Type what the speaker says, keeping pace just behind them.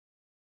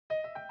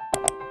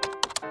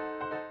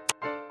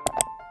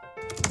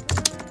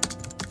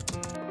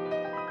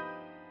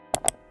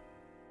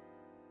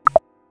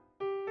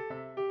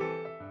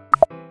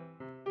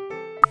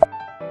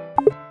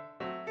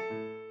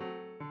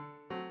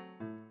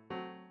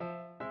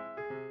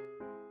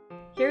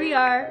Here we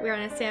are, we're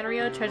on a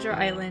Sanrio treasure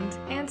island,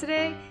 and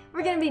today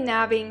we're going to be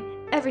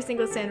nabbing every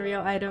single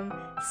Sanrio item,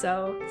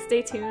 so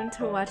stay tuned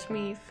to watch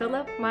me fill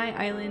up my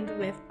island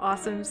with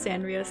awesome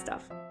Sanrio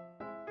stuff.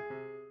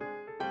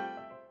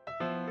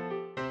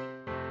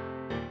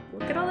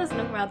 Look at all those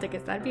Nook Mile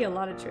tickets, that'd be a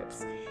lot of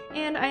trips.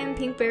 And I am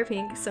Pink Bear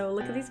Pink, so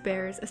look at these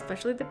bears,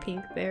 especially the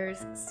pink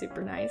bears,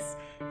 super nice.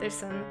 There's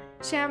some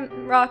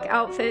shamrock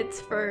outfits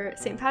for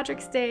St.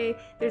 Patrick's Day,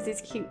 there's these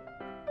cute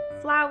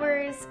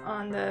flowers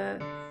on the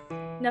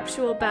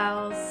nuptial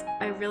bells.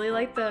 I really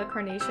like the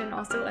carnation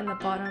also in the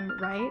bottom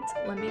right.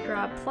 Let me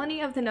grab plenty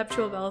of the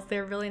nuptial bells.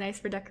 They're really nice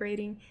for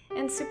decorating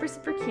and super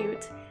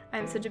cute.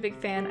 I'm such a big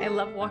fan. I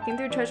love walking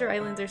through treasure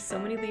islands. There's so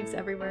many leaves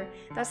everywhere.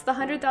 That's the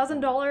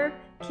 $100,000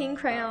 king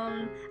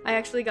crown. I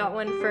actually got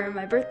one for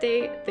my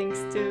birthday thanks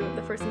to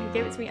the person who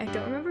gave it to me. I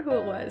don't remember who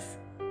it was.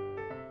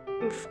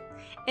 Oof.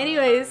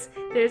 Anyways,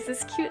 there's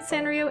this cute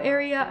Sanrio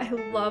area. I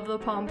love the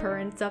pomper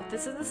and stuff.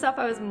 This is the stuff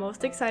I was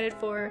most excited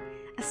for,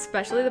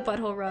 especially the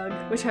butthole rug,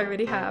 which I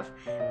already have.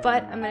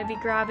 But I'm going to be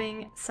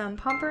grabbing some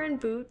pomper and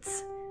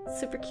boots,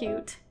 super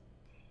cute.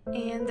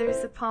 And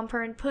there's the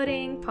pomper and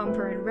pudding,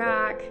 pomper and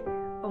rack.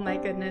 Oh my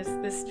goodness,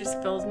 this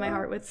just fills my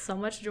heart with so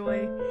much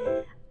joy.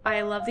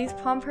 I love these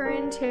pomper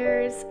and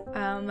chairs.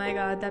 Oh my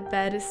god, that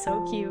bed is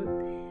so cute.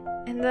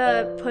 And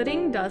the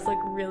pudding does look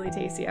really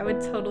tasty. I would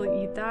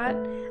totally eat that.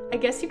 I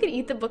guess you could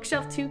eat the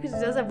bookshelf too because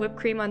it does have whipped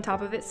cream on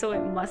top of it, so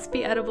it must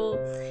be edible.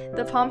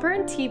 The pomper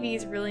and TV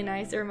is really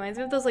nice. It reminds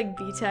me of those like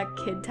B-Tech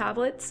kid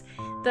tablets.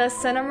 The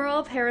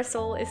Cinnamoroll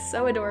parasol is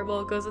so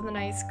adorable. It goes with a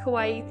nice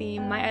kawaii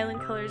theme. My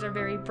island colors are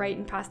very bright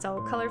and pastel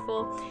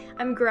colorful.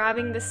 I'm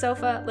grabbing the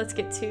sofa. Let's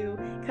get two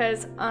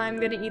because I'm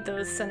gonna eat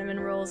those cinnamon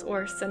rolls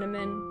or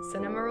cinnamon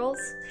rolls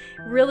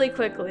really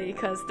quickly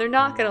because they're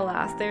not gonna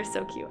last. They're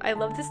so cute. I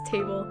love this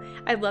table.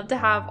 I'd love to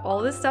have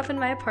all this stuff in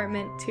my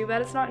apartment. Too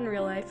bad it's not in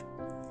real life.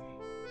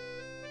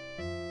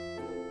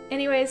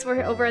 Anyways,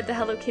 we're over at the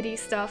Hello Kitty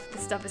stuff. The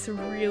stuff is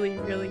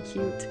really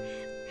cute.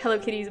 Hello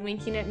Kitty's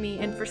winking at me,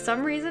 and for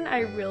some reason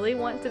I really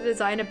want to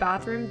design a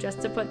bathroom just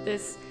to put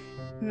this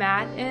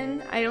mat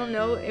in. I don't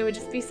know, it would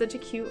just be such a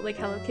cute like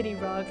Hello Kitty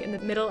rug in the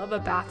middle of a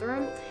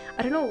bathroom.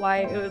 I don't know why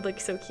it would look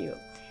so cute.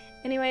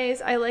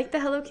 Anyways, I like the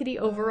Hello Kitty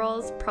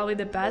overalls, probably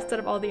the best out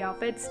of all the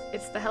outfits.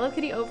 It's the Hello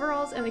Kitty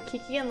overalls and the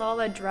Kiki and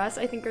Lala dress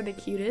I think are the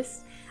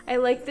cutest. I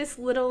like this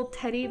little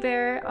teddy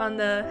bear on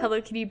the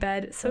Hello Kitty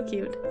bed, so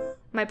cute.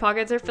 My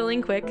pockets are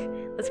filling quick.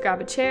 Let's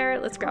grab a chair,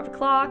 let's grab a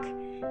clock,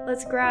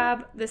 let's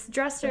grab this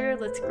dresser,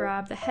 let's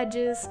grab the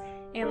hedges,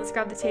 and let's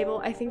grab the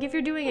table. I think if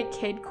you're doing a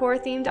kid core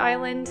themed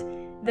island,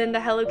 then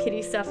the Hello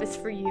Kitty stuff is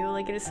for you.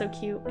 Like, it is so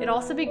cute. It'd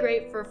also be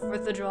great for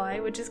 4th of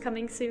July, which is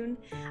coming soon.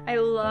 I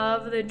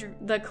love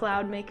the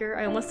cloud maker.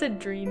 I almost said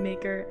dream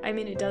maker. I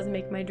mean, it does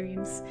make my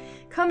dreams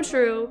come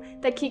true.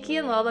 That Kiki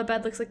and Lala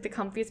bed looks like the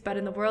comfiest bed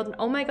in the world. And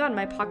oh my god,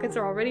 my pockets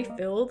are already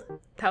filled.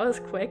 That was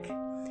quick.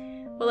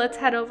 Well, let's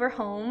head over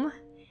home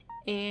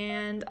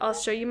and I'll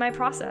show you my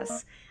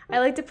process. I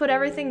like to put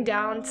everything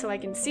down so I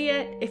can see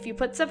it. If you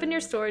put stuff in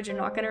your storage, you're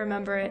not going to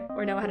remember it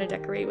or know how to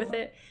decorate with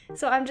it.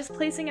 So I'm just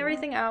placing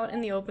everything out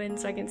in the open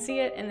so I can see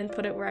it and then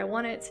put it where I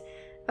want it.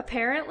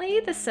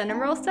 Apparently, the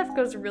Cinnamoroll stuff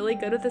goes really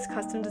good with this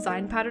custom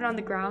design pattern on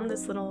the ground,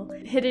 this little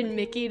hidden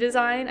Mickey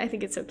design. I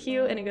think it's so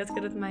cute, and it goes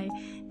good with my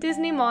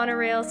Disney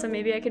monorail, so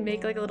maybe I can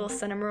make like a little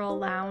Cinnamoroll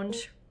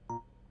lounge.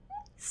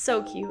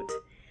 So cute.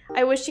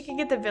 I wish you could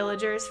get the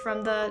villagers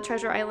from the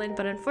treasure island,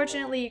 but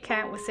unfortunately you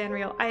can't with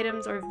Sanrio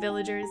items or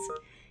villagers.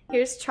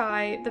 Here's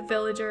Chai, the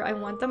villager I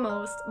want the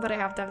most, but I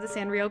have to have the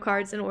Sanrio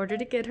cards in order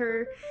to get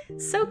her.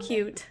 So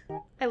cute.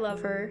 I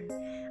love her.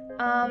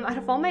 Out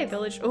of all my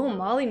village— oh,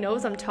 Molly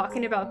knows I'm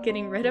talking about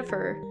getting rid of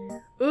her.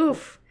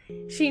 Oof.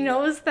 She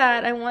knows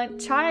that I want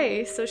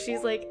Chai, so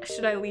she's like,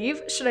 should I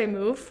leave? Should I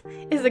move?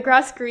 Is the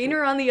grass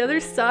greener on the other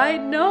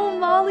side? No,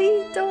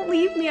 Molly, don't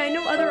leave me. I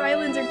know other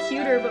islands are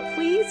cuter, but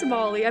please,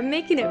 Molly, I'm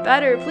making it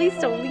better. Please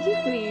don't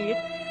leave me.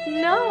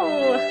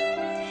 No.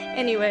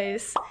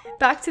 Anyways,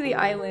 back to the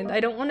island. I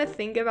don't want to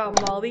think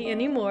about Molly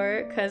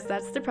anymore because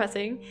that's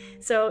depressing.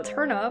 So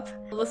turn up.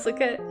 Let's look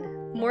at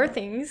more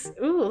things.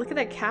 Ooh, look at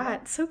that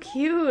cat. So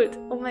cute.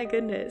 Oh my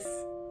goodness.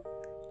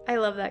 I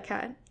love that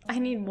cat. I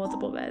need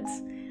multiple beds.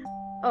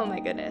 Oh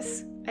my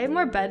goodness. I have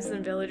more beds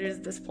than villagers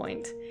at this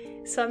point.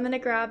 So I'm gonna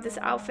grab this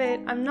outfit.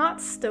 I'm not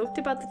stoked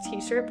about the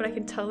t-shirt, but I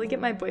can totally get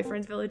my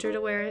boyfriend's villager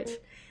to wear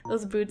it.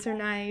 Those boots are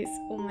nice.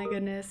 Oh my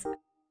goodness.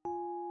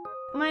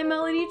 My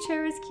Melody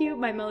chair is cute.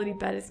 My Melody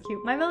bed is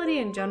cute. My Melody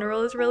in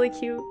general is really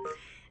cute.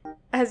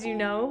 As you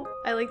know,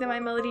 I like the My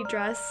Melody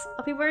dress.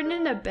 I'll be wearing it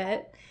in a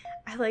bit.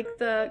 I like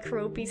the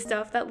Karopi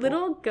stuff. That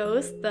little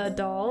ghost, the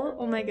doll,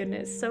 oh my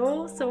goodness,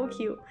 so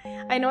cute.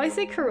 I know I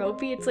say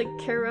Karopi, it's like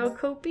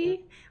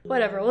Karokopi.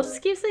 Whatever, we'll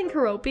just keep saying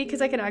Karopi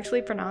because I can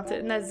actually pronounce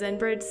it, and that Zen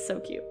bridge is so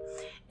cute.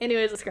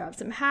 Anyways, let's grab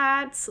some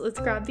hats. Let's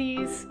grab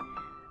these.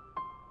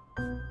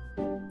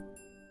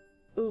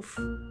 Oof.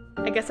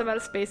 I guess I'm out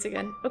of space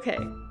again. Okay.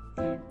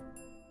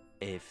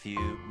 A few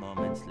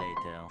moments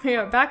later. We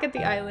are back at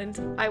the island.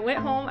 I went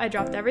home, I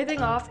dropped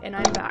everything off, and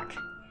I'm back.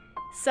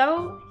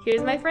 So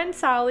here's my friend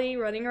Sally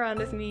running around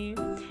with me.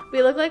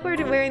 We look like we're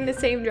wearing the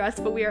same dress,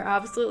 but we are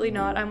absolutely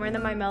not. I'm wearing the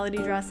My Melody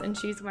dress and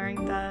she's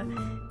wearing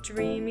the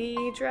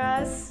Dreamy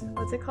dress.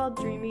 What's it called?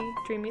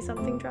 Dreamy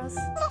something dress.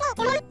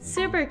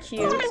 Super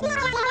cute.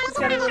 She's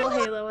got a little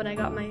halo and I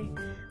got my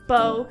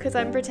bow because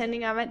I'm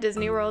pretending I'm at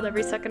Disney World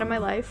every second of my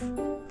life.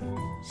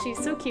 She's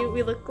so cute.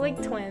 We look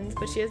like twins,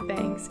 but she has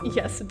bangs.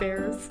 Yes,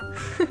 bears.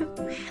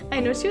 I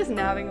know she was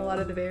nabbing a lot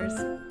of the bears.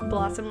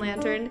 Blossom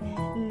lantern.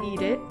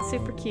 Need it.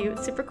 Super cute.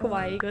 Super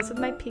kawaii. Goes with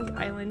my pink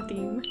island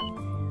theme.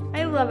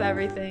 I love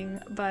everything,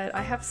 but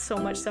I have so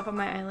much stuff on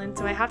my island,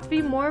 so I have to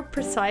be more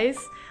precise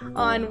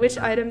on which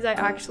items I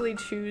actually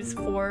choose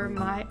for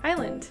my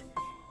island.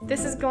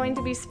 This is going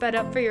to be sped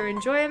up for your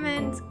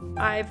enjoyment.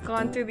 I've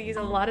gone through these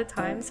a lot of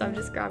times, so I'm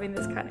just grabbing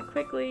this kind of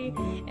quickly,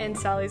 and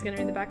Sally's gonna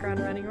be in the background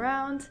running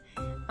around.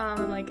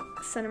 I'm like,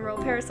 cinnamon roll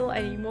parasol,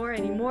 I need more, I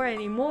need more, I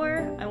need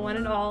more. I want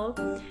it all.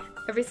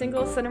 Every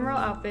single cinnamon roll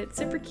outfit,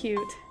 super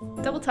cute.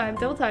 Double time,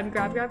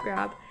 grab, grab,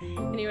 grab.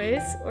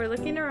 Anyways, we're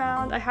looking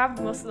around. I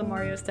have most of the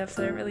Mario stuff,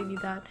 so I don't really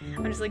need that.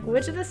 I'm just like,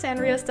 which of the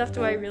Sanrio stuff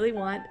do I really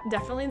want?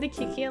 Definitely the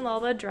Kiki and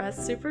Lala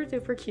dress, super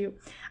duper cute.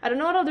 I don't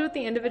know what I'll do with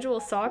the individual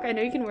sock. I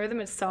know you can wear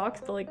them as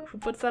socks, but like, who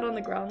puts that on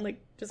the ground?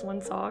 Like, just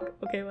one sock?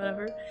 Okay,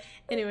 whatever.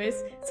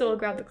 Anyways, so we'll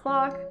grab the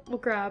clock. We'll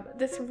grab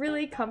this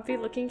really comfy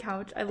looking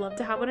couch. I love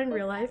to have one in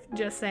real life,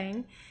 just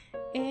saying.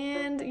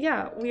 And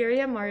yeah, we already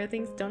have Mario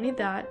things, don't need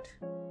that.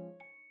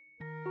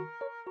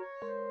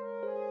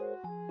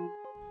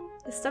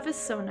 This stuff is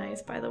so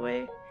nice, by the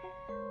way.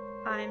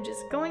 I'm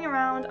just going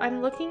around.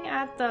 I'm looking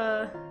at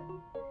the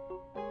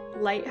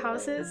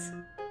lighthouses.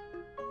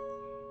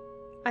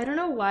 I don't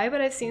know why,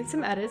 but I've seen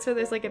some edits where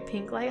there's like a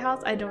pink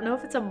lighthouse. I don't know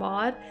if it's a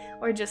mod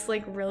or just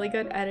like really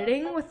good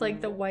editing with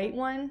like the white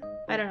one.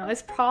 I don't know.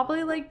 It's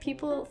probably like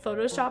people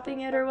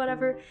photoshopping it or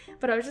whatever,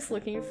 but I was just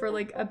looking for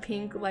like a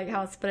pink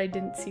lighthouse, but I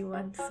didn't see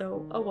one.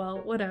 So, oh well,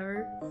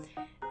 whatever.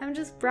 I'm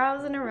just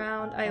browsing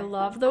around. I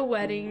love the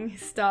wedding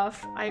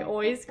stuff. I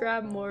always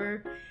grab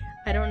more.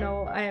 I don't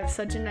know, I have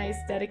such a nice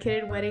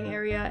dedicated wedding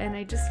area and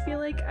I just feel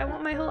like I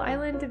want my whole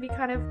island to be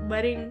kind of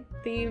wedding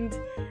themed,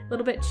 a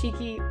little bit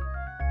cheeky.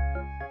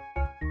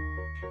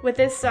 With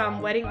this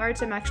wedding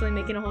art, I'm actually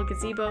making a whole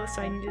gazebo,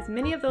 so I need as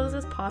many of those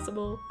as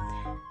possible.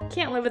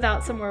 Can't live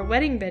without some more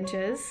wedding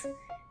benches.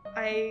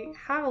 I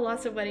have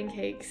lots of wedding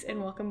cakes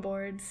and welcome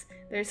boards.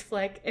 There's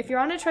Flick. If you're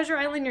on a treasure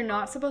island, you're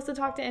not supposed to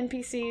talk to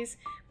NPCs,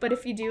 but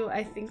if you do,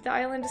 I think the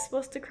island is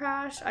supposed to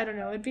crash. I don't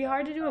know, it'd be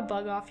hard to do a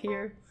bug off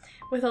here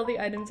with all the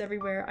items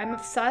everywhere. I'm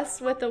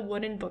obsessed with the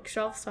wooden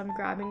bookshelf, so I'm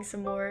grabbing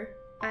some more.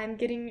 I'm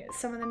getting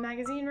some of the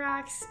magazine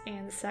racks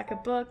and the stack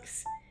of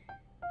books,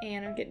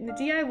 and I'm getting the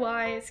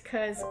DIYs,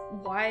 because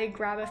why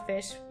grab a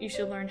fish? You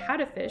should learn how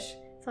to fish.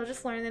 So I'll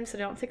just learn them so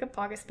they don't take up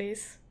pocket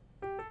space.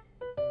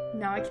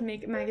 Now I can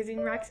make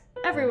magazine racks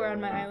everywhere on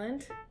my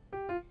island.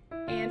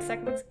 And stack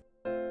of books.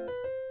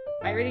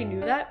 I already knew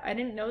that? I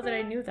didn't know that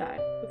I knew that.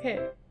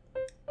 Okay.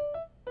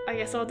 I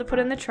guess I'll have to put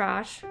in the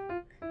trash.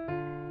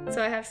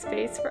 So I have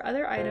space for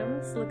other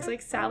items. Looks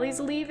like Sally's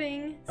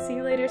leaving. See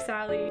you later,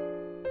 Sally.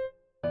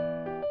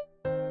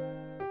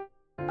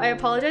 I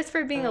apologize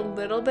for being a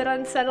little bit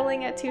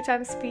unsettling at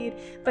 2x speed,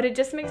 but it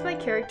just makes my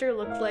character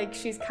look like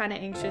she's kind of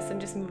anxious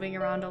and just moving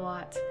around a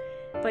lot.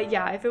 But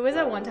yeah, if it was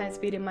at 1x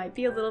speed, it might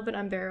be a little bit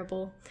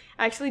unbearable.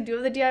 I actually do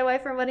have the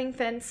DIY for wedding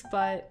fence,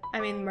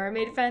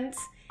 mermaid fence,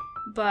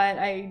 but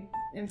I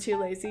am too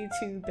lazy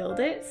to build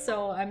it,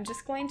 so I'm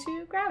just going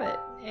to grab it.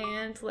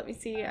 And let me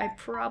see, I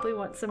probably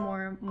want some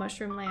more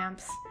mushroom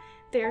lamps.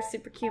 They're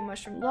super cute.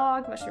 Mushroom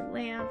log, mushroom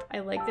lamp. I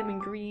like them in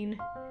green.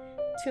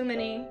 Too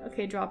many.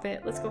 Okay, drop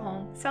it. Let's go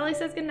home. Sally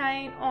says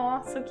goodnight.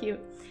 Aw, so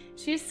cute.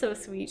 She's so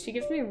sweet. She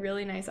gives me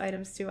really nice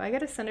items too. I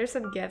gotta send her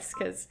some gifts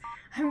because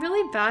I'm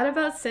really bad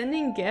about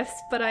sending gifts,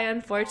 but I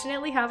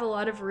unfortunately have a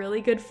lot of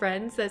really good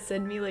friends that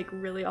send me like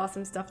really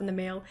awesome stuff in the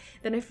mail.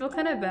 Then I feel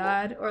kind of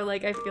bad, or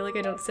like I feel like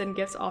I don't send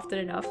gifts often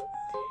enough.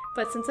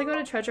 But since I go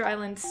to Treasure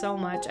Island so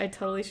much, I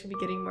totally should be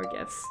getting more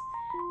gifts.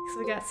 So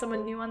we got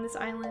someone new on this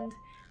island.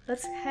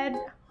 Let's head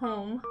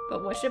home,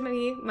 but what should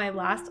be my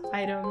last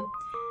item?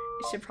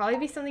 It should probably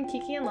be something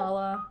Kiki and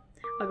Lala.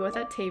 I'll go with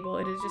that table.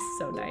 It is just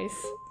so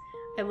nice.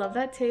 I love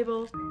that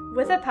table.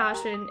 With a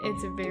passion,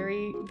 it's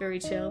very, very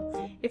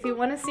chill. If you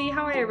want to see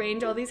how I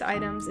arrange all these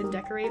items and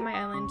decorate my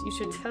island, you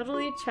should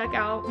totally check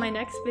out my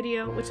next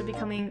video, which will be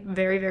coming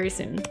very, very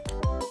soon.